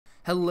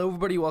Hello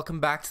everybody, welcome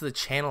back to the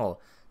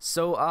channel.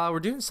 So we're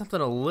doing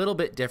something a little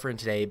bit different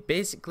today.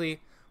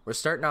 Basically, we're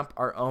starting up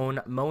our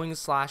own mowing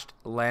slash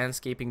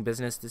landscaping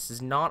business. This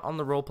is not on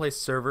the roleplay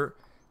server.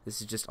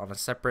 This is just on a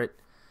separate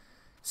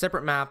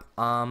map.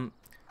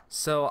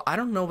 So I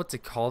don't know what to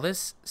call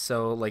this.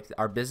 So like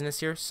our business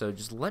here. So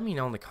just let me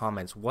know in the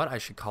comments what I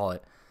should call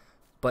it.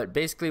 But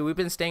basically, we've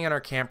been staying in our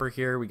camper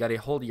here. We got a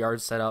whole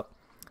yard set up.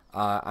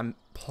 I'm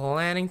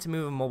planning to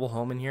move a mobile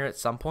home in here at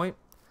some point.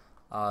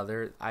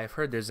 I've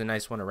heard there's a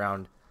nice one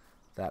around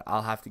that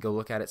I'll have to go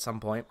look at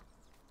some point.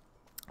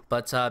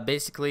 But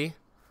basically,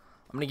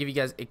 I'm gonna give you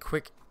guys a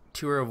quick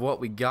tour of what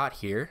we got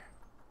here.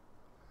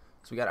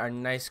 So we got our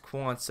nice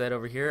quant set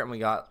over here, and we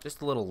got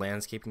just a little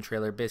landscaping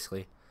trailer.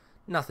 Basically,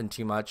 nothing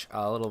too much.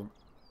 A little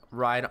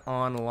ride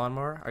on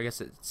lawnmower. I guess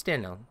it's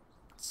stand on.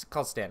 It's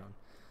called stand on.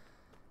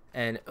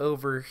 And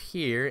over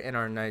here in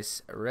our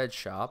nice red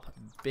shop,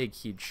 big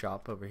huge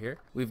shop over here,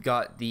 we've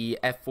got the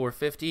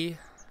F450.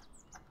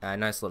 A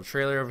nice little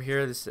trailer over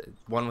here. This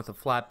one with a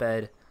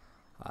flatbed,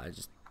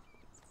 just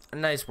a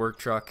nice work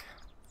truck.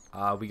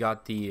 We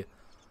got the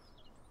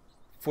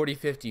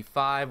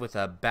 4055 with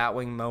a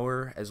batwing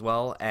mower as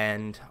well,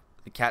 and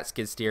the cat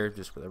skid steer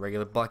just with a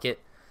regular bucket.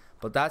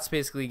 But that's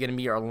basically going to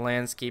be our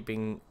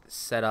landscaping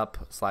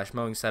setup slash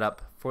mowing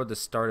setup for the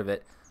start of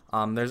it.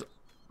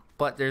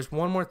 There's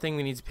one more thing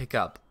we need to pick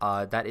up.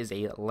 That is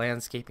a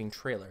landscaping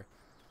trailer.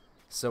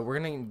 So we're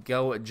gonna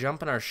go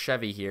jump in our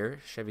Chevy here,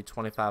 Chevy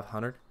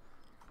 2500.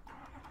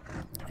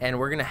 And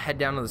we're gonna head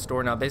down to the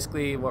store. Now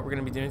basically what we're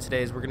gonna be doing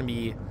today is we're gonna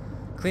be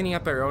cleaning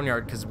up our own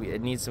yard because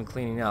it needs some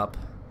cleaning up,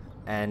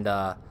 and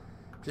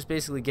just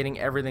basically getting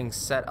everything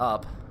set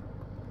up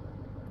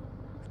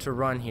to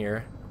run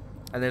here.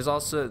 And there's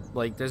also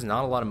there's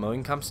not a lot of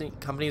mowing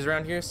companies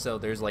around here, so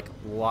there's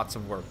lots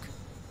of work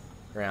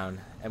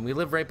around, and we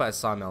live right by a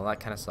sawmill. That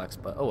kind of sucks,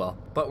 but oh well.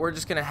 But we're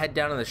just gonna head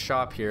down to the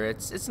shop here.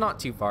 It's not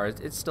too far,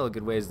 it's still a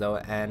good ways though,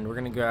 and we're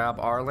gonna grab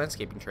our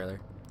landscaping trailer.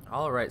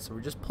 Alright, so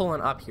we're just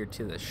pulling up here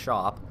to the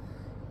shop,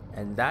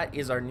 and that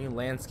is our new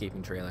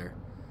landscaping trailer.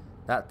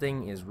 That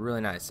thing is really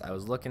nice. I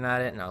was looking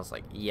at it and I was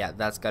like, yeah,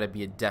 that's got to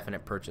be a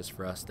definite purchase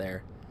for us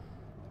there.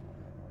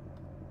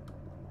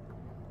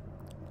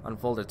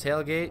 Unfold the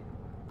tailgate,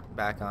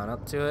 back on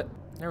up to it.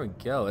 There we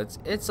go.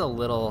 It's a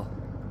little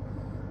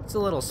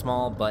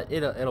small, but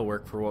it'll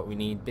work for what we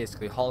need.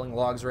 Basically hauling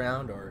logs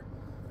around or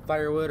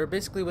firewood or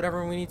basically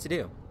whatever we need to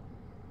do.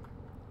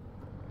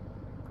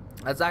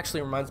 That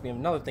actually reminds me of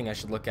another thing I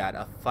should look at,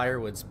 a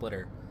firewood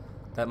splitter.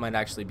 That might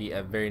actually be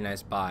a very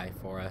nice buy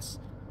for us.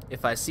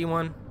 If I see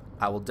one,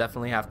 I will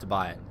definitely have to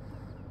buy it.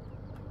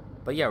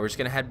 But yeah, we're just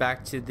gonna head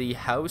back to the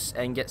house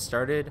and get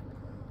started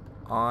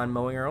on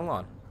mowing our own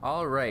lawn.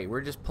 Alright,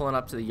 we're just pulling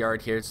up to the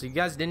yard here. So you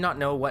guys did not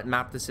know what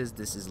map this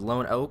is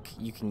Lone Oak.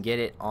 You can get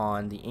it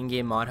on the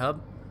in-game mod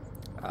hub.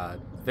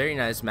 Very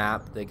nice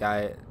map. The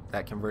guy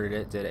that converted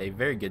it did a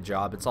very good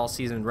job. It's all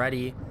season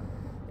ready.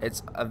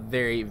 It's a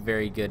very,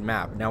 very good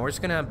map. Now we're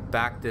just gonna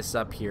back this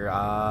up here.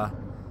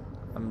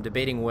 I'm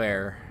debating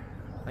where.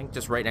 I think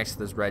just right next to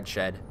this red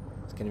shed.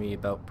 It's gonna be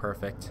about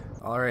perfect.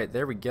 Alright,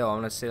 there we go. I'm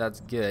gonna say that's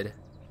good.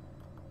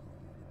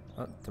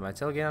 Oh, did my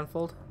tailgate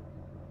unfold?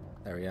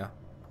 There we go.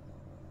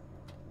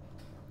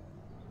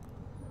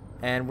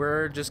 And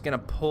we're just gonna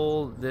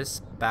pull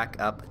this back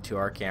up to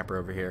our camper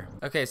over here.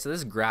 Okay, so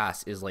this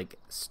grass is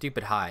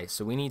stupid high,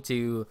 so we need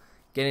to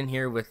get in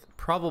here with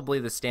probably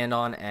the stand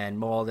on and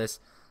mow all this.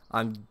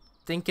 I'm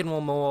thinking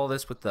we'll mow all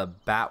this with the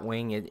bat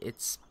wing.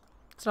 It's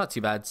not too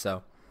bad,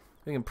 so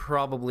we can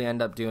probably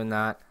end up doing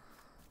that.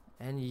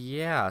 And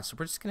yeah, so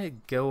we're just gonna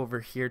go over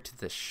here to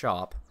the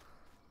shop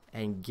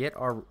and get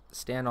our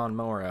stand on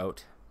mower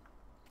out.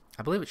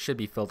 I believe it should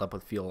be filled up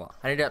with fuel.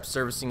 I ended up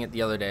servicing it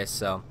the other day,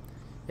 so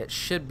it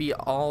should be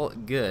all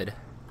good.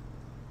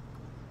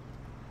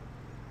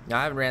 Now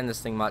I haven't ran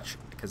this thing much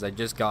because I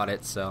just got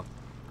it, so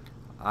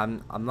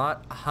I'm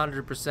not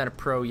 100% a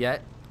pro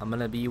yet. I'm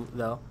gonna be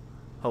though.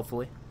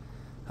 Hopefully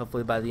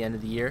by the end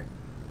of the year.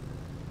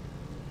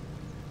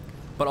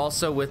 But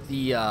also with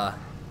the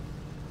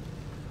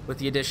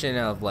addition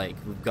of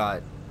we've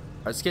got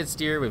our skid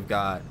steer, we've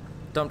got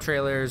dump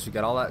trailers, we've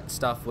got all that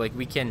stuff.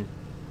 We can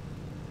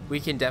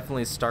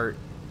definitely start,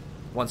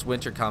 once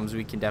winter comes,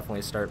 we can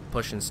definitely start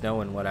pushing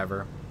snow and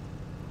whatever.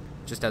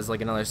 Just as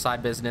another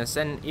side business,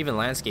 and even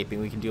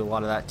landscaping, we can do a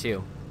lot of that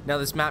too. Now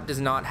this map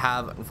does not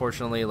have,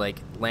 unfortunately,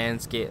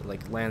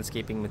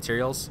 landscaping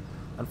materials,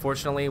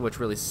 unfortunately, which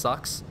really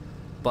sucks.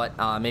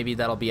 But maybe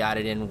that'll be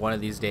added in one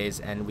of these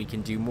days and we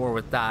can do more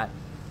with that.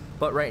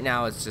 But right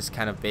now it's just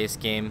kind of base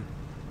game,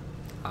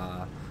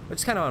 which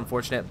is kind of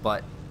unfortunate,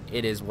 but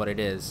it is what it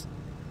is,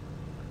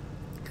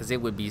 because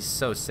it would be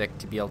so sick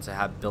to be able to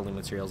have building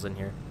materials in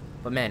here.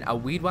 But man, a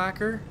weed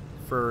whacker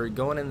for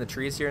going in the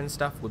trees here and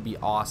stuff would be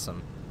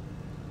awesome.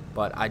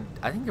 But I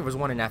think there was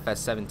one in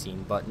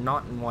FS17, but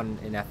not one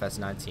in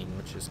FS19,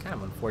 which is kind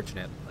of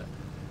unfortunate, but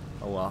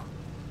oh well.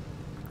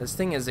 This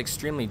thing is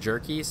extremely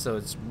jerky, so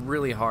it's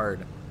really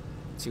hard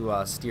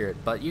to steer it,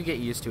 but you get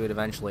used to it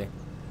eventually.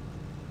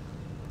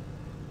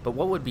 But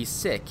what would be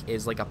sick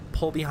is like a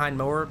pull behind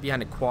mower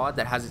behind a quad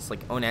that has its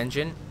like own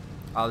engine.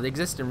 They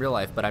exist in real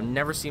life, but I've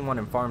never seen one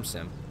in Farm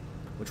Sim,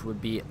 which would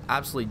be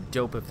absolutely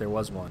dope if there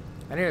was one.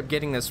 I ended up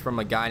getting this from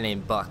a guy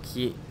named Buck.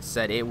 He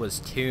said it was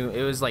tuned.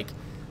 It was like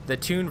the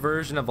tuned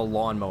version of a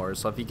lawnmower.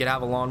 So if you could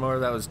have a lawnmower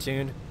that was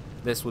tuned,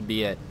 this would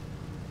be it.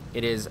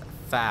 It is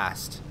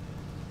fast,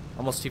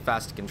 almost too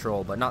fast to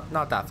control, but not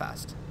that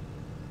fast.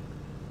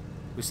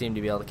 We seem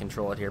to be able to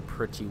control it here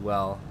pretty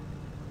well.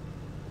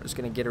 We're just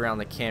gonna get around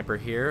the camper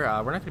here.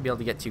 We're not gonna be able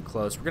to get too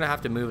close. We're gonna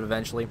have to move it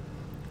eventually.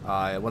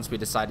 Once we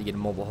decide to get a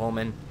mobile home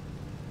in.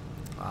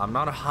 I'm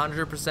not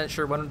 100%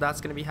 sure when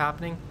that's going to be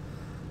happening,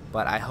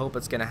 but I hope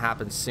it's going to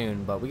happen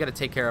soon. But we got to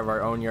take care of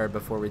our own yard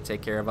before we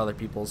take care of other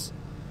people's.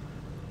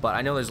 But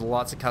I know there's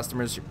lots of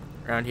customers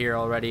around here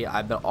already.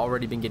 I've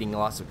already been getting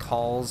lots of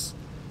calls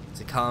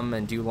to come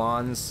and do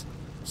lawns,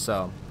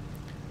 so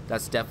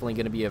that's definitely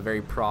going to be a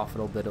very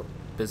profitable bit of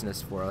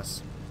business for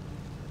us.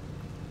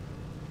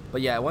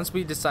 But yeah, once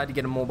we decide to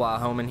get a mobile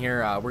home in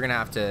here, we're going to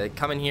have to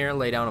come in here,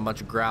 lay down a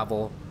bunch of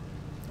gravel.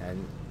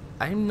 And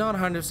I'm not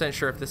 100%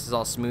 sure if this is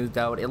all smoothed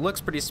out. It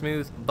looks pretty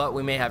smooth, but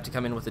we may have to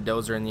come in with a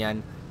dozer in the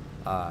end.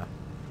 I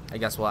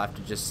guess we'll have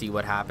to just see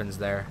what happens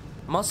there.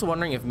 I'm also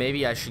wondering if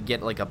maybe I should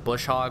get like a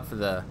bush hog for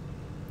the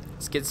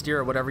skid steer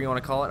or whatever you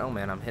want to call it. Oh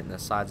man, I'm hitting the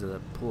sides of the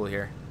pool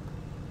here.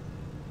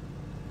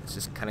 It's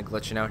just kind of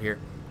glitching out here.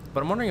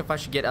 But I'm wondering if I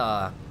should get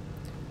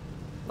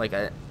like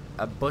a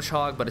bush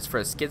hog, but it's for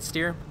a skid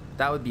steer.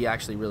 That would be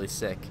actually really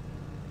sick.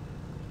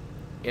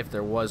 If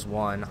there was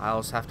one. I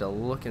also have to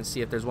look and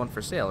see if there's one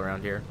for sale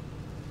around here.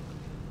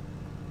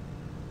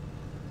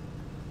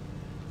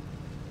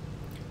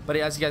 But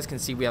as you guys can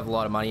see, we have a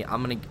lot of money.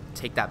 I'm gonna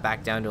take that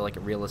back down to like a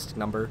realistic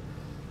number.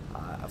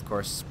 Of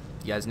course,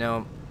 you guys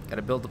know,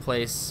 gotta build the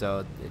place,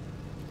 so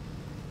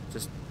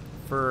just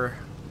for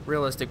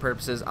realistic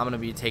purposes, I'm gonna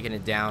be taking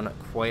it down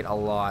quite a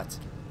lot.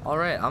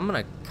 Alright, I'm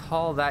gonna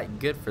call that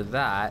good for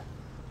that.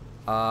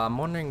 I'm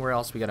wondering where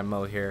else we gotta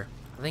mow here.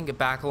 I think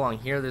back along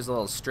here there's a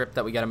little strip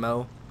that we gotta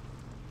mow.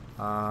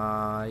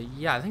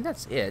 Yeah, I think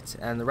that's it,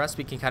 and the rest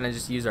we can kind of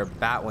just use our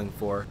batwing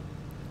for.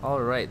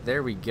 Alright,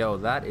 there we go.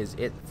 That is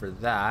it for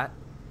that.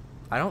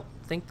 I don't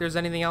think there's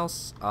anything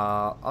else.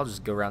 I'll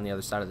just go around the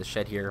other side of the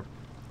shed here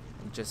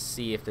and just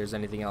see if there's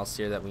anything else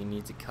here that we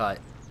need to cut.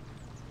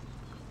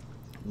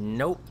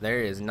 Nope,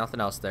 there is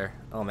nothing else there.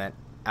 Oh man,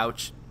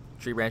 ouch.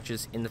 Tree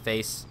branches in the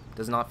face.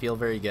 Does not feel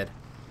very good.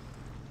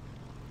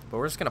 But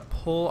we're just gonna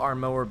pull our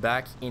mower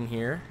back in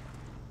here.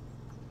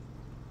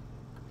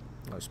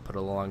 I'll just put it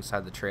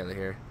alongside the trailer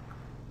here.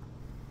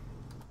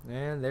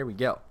 And there we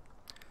go.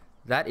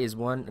 That is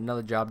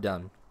another job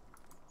done.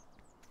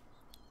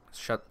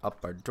 Shut up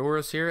our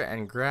doors here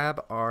and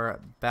grab our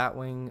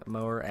batwing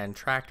mower and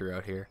tractor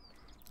out here.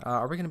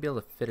 Are we going to be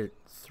able to fit it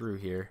through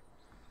here?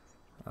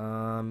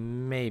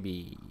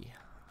 Maybe.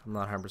 I'm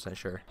not 100%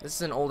 sure. This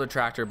is an older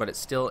tractor, but it's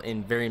still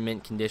in very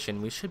mint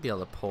condition. We should be able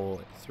to pull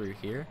it through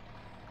here.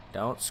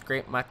 Don't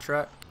scrape my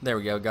truck. There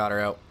we go, got her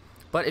out.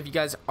 But if you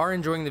guys are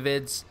enjoying the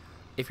vids,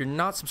 if you're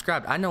not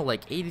subscribed, I know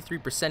like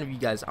 83% of you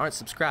guys aren't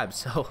subscribed,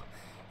 so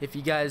if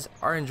you guys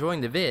are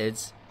enjoying the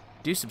vids,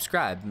 do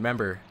subscribe.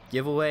 Remember,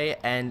 giveaway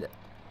and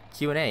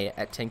Q&A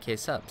at 10k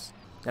subs.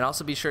 And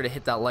also be sure to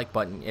hit that like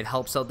button. It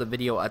helps out the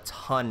video a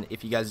ton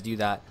if you guys do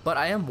that. But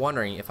I am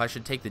wondering if I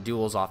should take the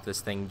duals off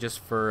this thing just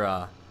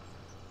for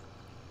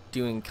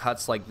doing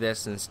cuts like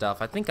this and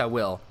stuff. I think I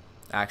will,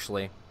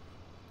 actually.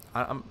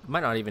 I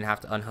might not even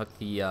have to unhook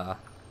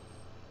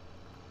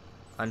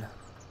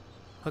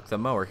the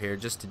mower here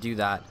just to do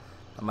that.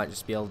 I might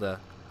just be able to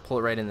pull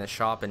it right in the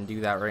shop and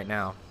do that right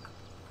now.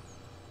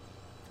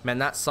 Man,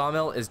 that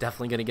sawmill is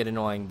definitely going to get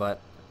annoying, but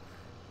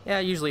yeah,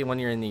 usually when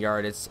you're in the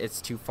yard,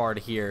 it's too far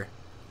to hear.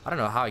 I don't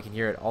know how I can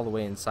hear it all the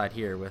way inside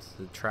here with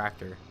the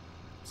tractor.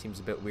 Seems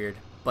a bit weird.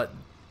 But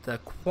the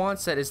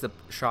Quonset is the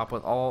shop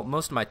with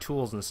most of my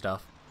tools and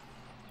stuff.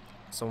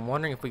 So I'm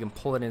wondering if we can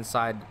pull it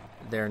inside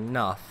there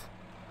enough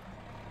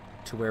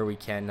to where we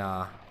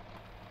can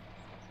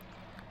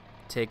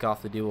take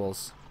off the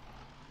duals.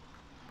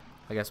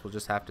 I guess we'll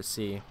just have to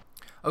see.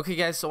 Okay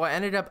guys, so I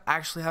ended up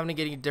actually having to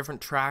get a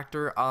different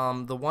tractor.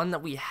 The one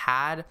that we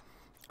had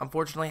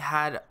unfortunately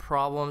had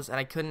problems and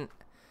I couldn't,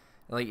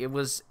 like, it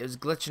was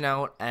glitching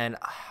out, and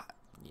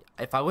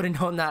if I would have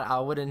known that, I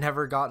would have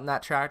never gotten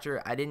that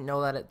tractor. I didn't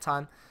know that at the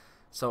time,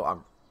 so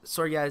I'm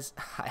sorry guys.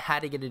 I had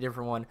to get a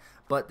different one,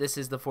 but this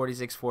is the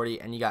 4640,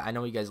 and I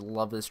know you guys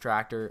love this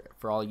tractor,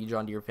 for all you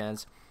John Deere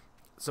fans.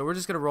 So we're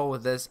just gonna roll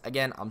with this.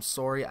 Again, I'm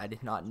sorry, I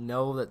did not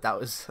know that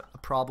was a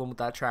problem with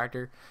that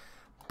tractor.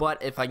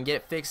 But if I can get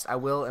it fixed, I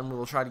will, and we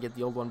will try to get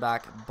the old one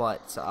back.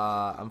 But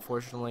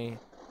unfortunately,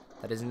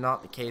 that is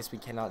not the case. We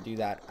cannot do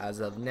that as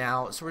of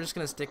now. So we're just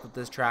going to stick with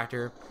this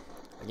tractor.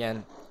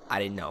 Again, I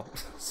didn't know.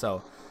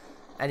 So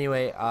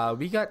anyway,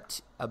 we got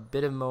a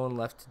bit of mowing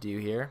left to do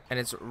here. And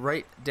it's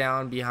right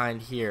down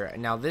behind here.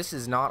 Now, this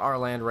is not our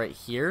land right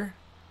here,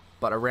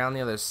 but around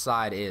the other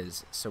side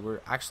is. So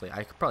we're actually,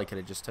 I probably could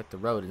have just took the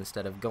road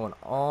instead of going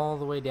all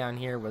the way down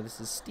here where this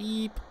is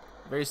steep.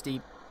 Very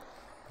steep.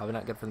 Probably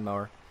not good for the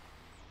mower.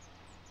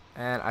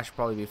 And I should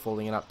probably be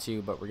folding it up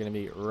too, but we're going to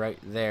be right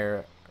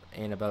there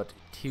in about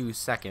 2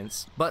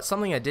 seconds. But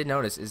something I did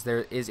notice is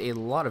there is a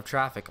lot of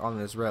traffic on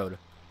this road.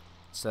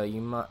 So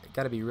you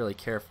got to be really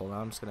careful.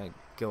 Now I'm just going to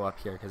go up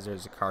here because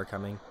there's a car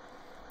coming.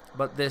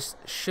 But this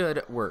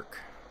should work.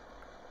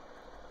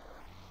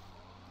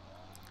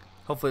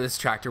 Hopefully this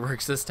tractor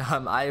works this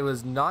time. I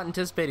was not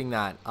anticipating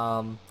that.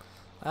 That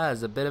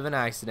was a bit of an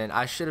accident.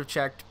 I should have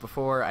checked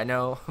before, I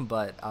know,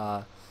 but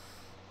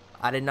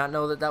I did not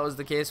know that that was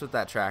the case with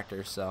that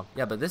tractor. So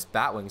yeah, but this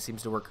Batwing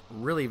seems to work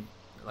really,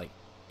 like,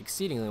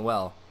 exceedingly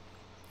well.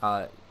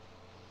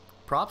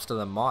 Props to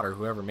the modder,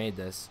 whoever made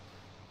this.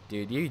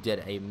 Dude, you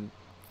did a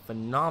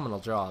phenomenal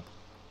job.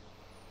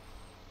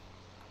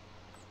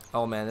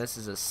 Oh man, this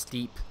is a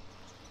steep.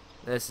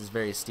 This is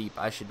very steep.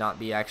 I should not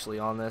be actually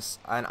on this.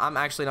 And I'm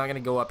actually not going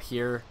to go up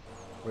here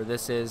where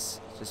this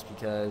is, just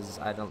because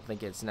I don't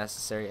think it's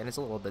necessary. And it's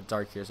a little bit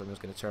dark here, so I'm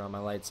just going to turn on my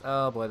lights.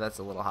 Oh boy, that's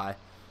a little high.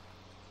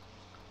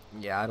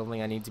 Yeah, I don't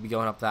think I need to be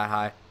going up that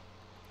high.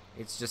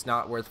 It's just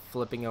not worth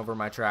flipping over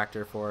my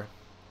tractor for.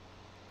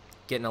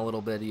 Getting a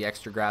little bit of the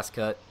extra grass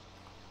cut.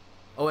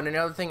 Oh, and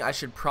another thing I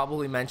should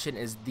probably mention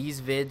is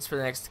these vids for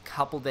the next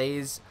couple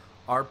days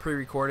are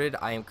pre-recorded.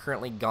 I am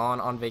currently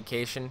gone on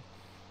vacation,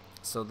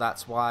 so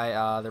that's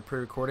why they're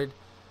pre-recorded.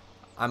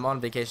 I'm on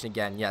vacation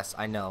again. Yes,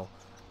 I know.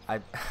 I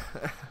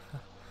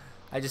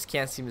just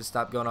can't seem to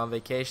stop going on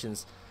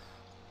vacations.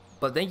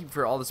 But thank you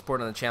for all the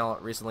support on the channel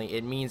recently.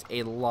 It means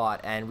a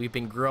lot, and we've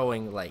been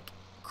growing like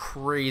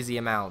crazy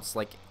amounts,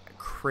 like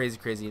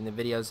crazy. And the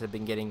videos have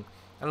been getting,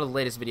 I don't know, the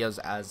latest videos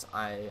as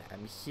I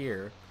am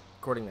here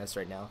recording this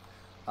right now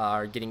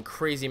are getting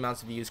crazy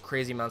amounts of views,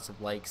 crazy amounts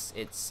of likes.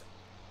 It's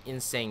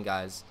insane,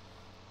 guys.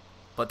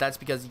 But that's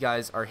because you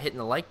guys are hitting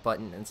the like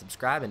button and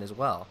subscribing as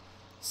well.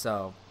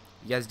 So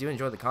you guys do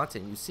enjoy the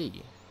content you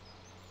see.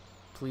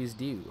 Please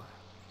do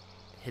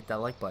hit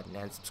that like button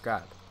and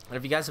subscribe. And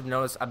if you guys have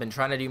noticed, I've been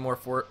trying to do more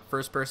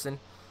first person.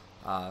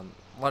 A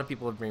lot of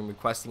people have been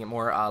requesting it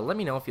more. Let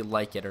me know if you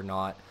like it or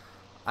not.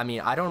 I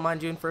mean, I don't mind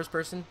doing first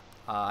person.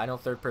 I know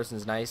third person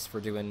is nice for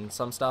doing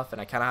some stuff,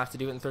 and I kind of have to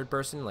do it in third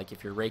person. Like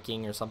if you're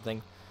raking or something,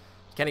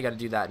 you kind of got to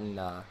do that in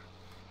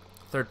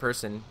third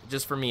person.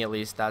 Just for me, at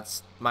least.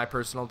 That's my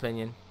personal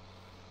opinion.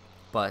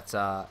 But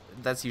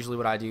that's usually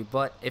what I do.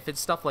 But if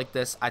it's stuff like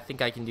this, I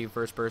think I can do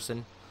first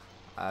person.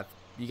 If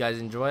you guys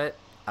enjoy it,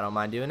 I don't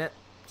mind doing it.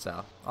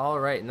 So,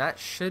 alright, and that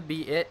should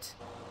be it.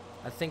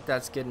 I think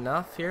that's good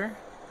enough here.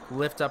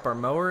 Lift up our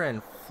mower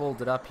and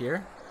fold it up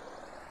here.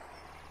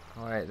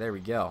 Alright, there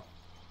we go.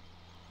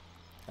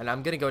 And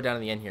I'm going to go down to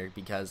the end here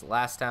because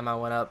last time I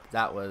went up,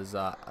 that was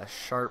a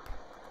sharp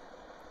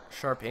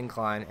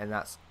incline, and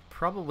that's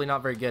probably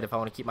not very good if I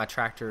want to keep my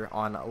tractor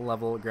on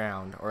level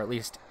ground, or at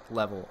least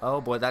level. Oh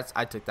boy,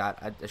 I took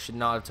that. I should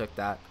not have took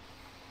that.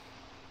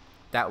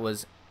 That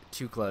was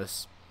too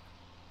close.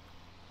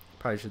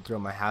 Probably should throw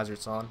my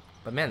hazards on.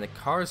 But man, the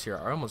cars here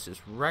are almost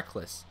just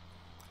reckless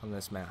on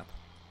this map.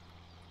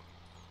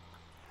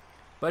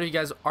 But if you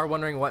guys are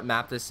wondering what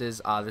map this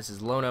is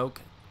Lone Oak.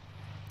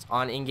 It's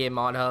on in-game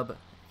mod hub.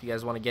 If you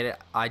guys want to get it,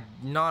 I'm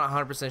not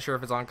 100% sure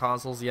if it's on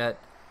consoles yet.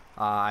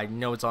 I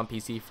know it's on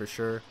PC for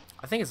sure.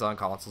 I think it's on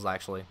consoles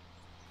actually.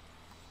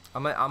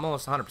 I'm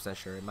almost 100%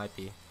 sure it might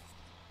be.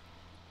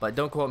 But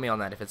don't quote me on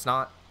that. If it's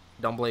not,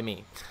 don't blame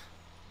me.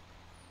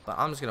 But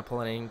I'm just gonna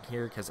pull it in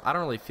here because I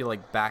don't really feel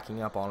like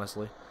backing up,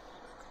 honestly.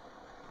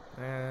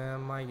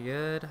 Am I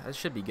good? I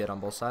should be good on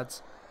both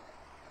sides.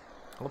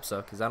 Hope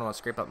so, because I don't want to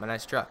scrape up my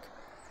nice truck.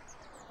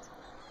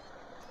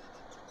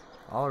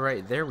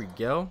 Alright, there we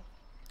go.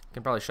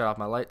 Can probably shut off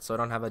my light so I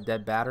don't have a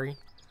dead battery.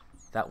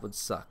 That would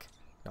suck.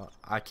 No,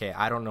 okay,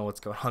 I don't know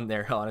what's going on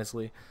there,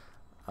 honestly.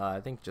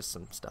 I think just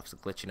some stuff's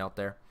glitching out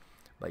there.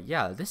 But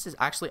yeah, this is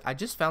actually, I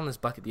just found this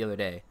bucket the other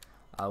day.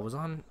 It was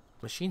on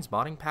Machines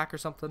Modding Pack or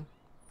something.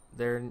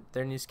 Their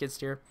new skid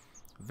steer.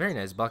 Very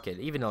nice bucket,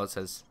 even though it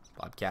says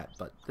Bobcat,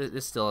 but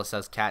this still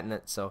says cat in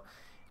it, so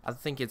I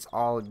think it's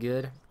all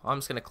good. I'm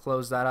just gonna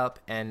close that up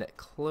and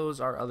close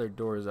our other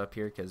doors up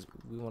here because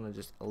we want to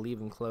just leave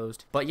them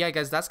closed. But yeah,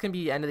 guys, that's gonna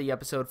be the end of the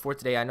episode for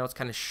today. I know it's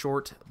kind of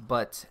short,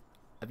 but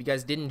if you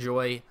guys did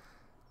enjoy,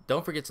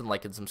 don't forget to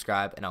like and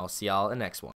subscribe, and I'll see y'all in the next one.